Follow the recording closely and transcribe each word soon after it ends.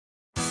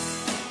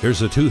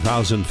Here's a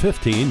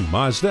 2015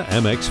 Mazda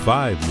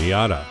MX-5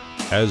 Miata.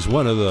 As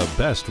one of the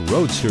best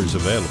roadsters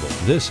available,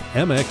 this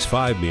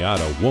MX-5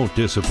 Miata won't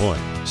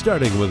disappoint.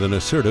 Starting with an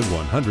assertive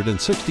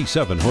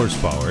 167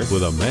 horsepower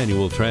with a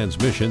manual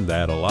transmission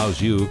that allows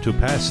you to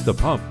pass the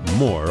pump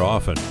more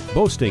often.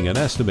 Boasting an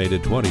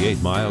estimated 28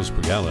 miles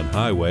per gallon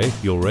highway,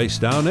 you'll race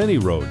down any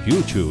road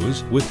you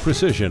choose with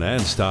precision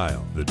and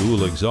style. The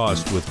dual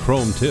exhaust with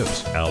chrome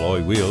tips,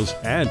 alloy wheels,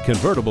 and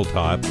convertible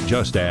top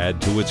just add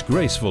to its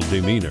graceful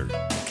demeanor.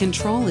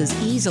 Control is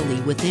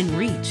easily within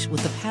reach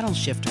with the paddle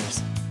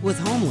shifters. With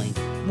HomeLink,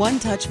 one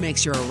touch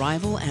makes your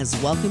arrival as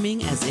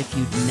welcoming as if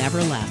you'd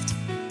never left.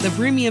 The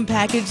premium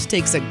package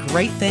takes a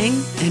great thing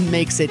and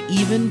makes it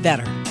even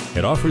better.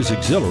 It offers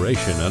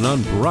exhilaration and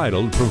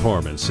unbridled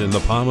performance in the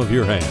palm of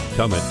your hand.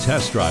 Come and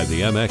test drive the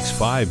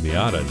MX-5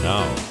 Miata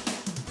now.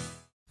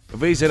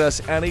 Visit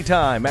us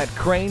anytime at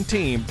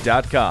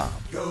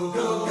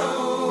crainteam.com.